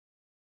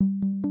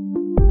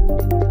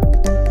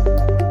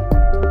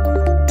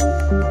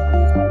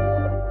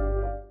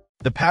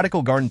The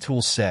PATIKIL garden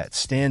tool set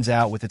stands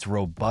out with its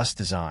robust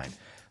design,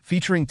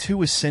 featuring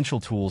two essential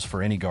tools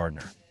for any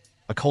gardener: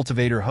 a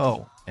cultivator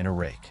hoe and a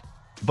rake.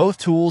 Both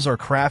tools are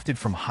crafted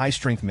from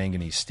high-strength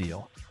manganese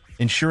steel,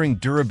 ensuring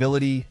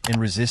durability and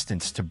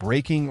resistance to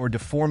breaking or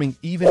deforming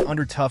even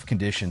under tough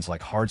conditions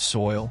like hard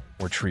soil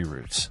or tree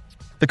roots.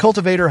 The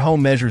cultivator hoe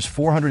measures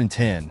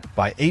 410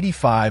 by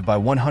 85 by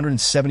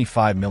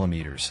 175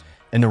 millimeters,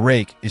 and the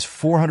rake is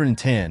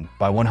 410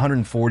 by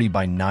 140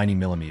 by 90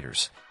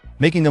 millimeters.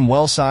 Making them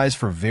well-sized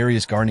for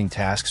various gardening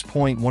tasks.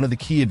 One of the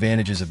key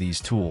advantages of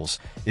these tools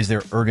is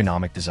their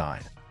ergonomic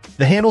design.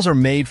 The handles are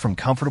made from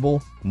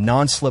comfortable,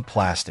 non-slip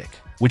plastic,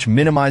 which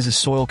minimizes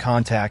soil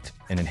contact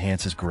and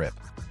enhances grip.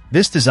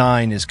 This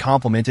design is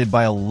complemented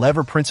by a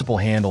lever principal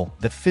handle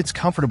that fits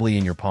comfortably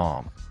in your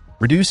palm,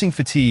 reducing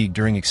fatigue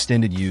during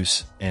extended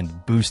use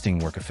and boosting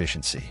work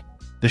efficiency.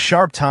 The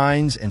sharp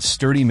tines and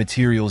sturdy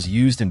materials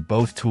used in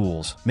both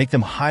tools make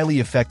them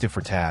highly effective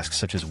for tasks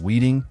such as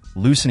weeding,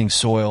 loosening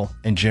soil,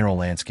 and general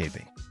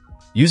landscaping.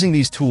 Using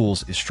these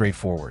tools is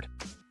straightforward.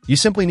 You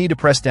simply need to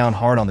press down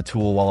hard on the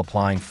tool while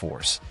applying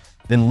force,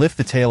 then lift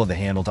the tail of the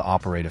handle to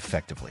operate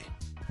effectively.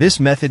 This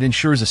method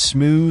ensures a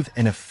smooth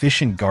and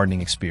efficient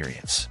gardening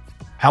experience.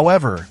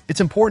 However,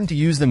 it's important to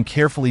use them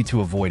carefully to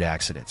avoid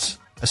accidents,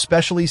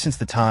 especially since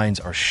the tines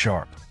are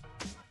sharp.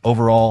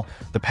 Overall,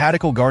 the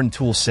PATIKIL garden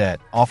tool set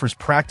offers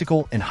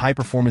practical and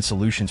high-performance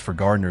solutions for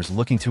gardeners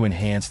looking to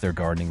enhance their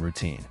gardening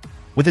routine.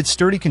 With its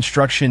sturdy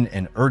construction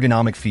and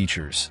ergonomic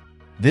features,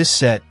 this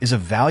set is a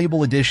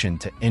valuable addition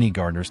to any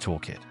gardener's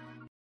toolkit.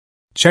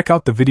 Check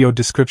out the video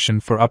description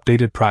for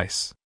updated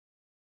price.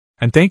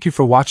 And thank you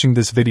for watching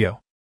this video.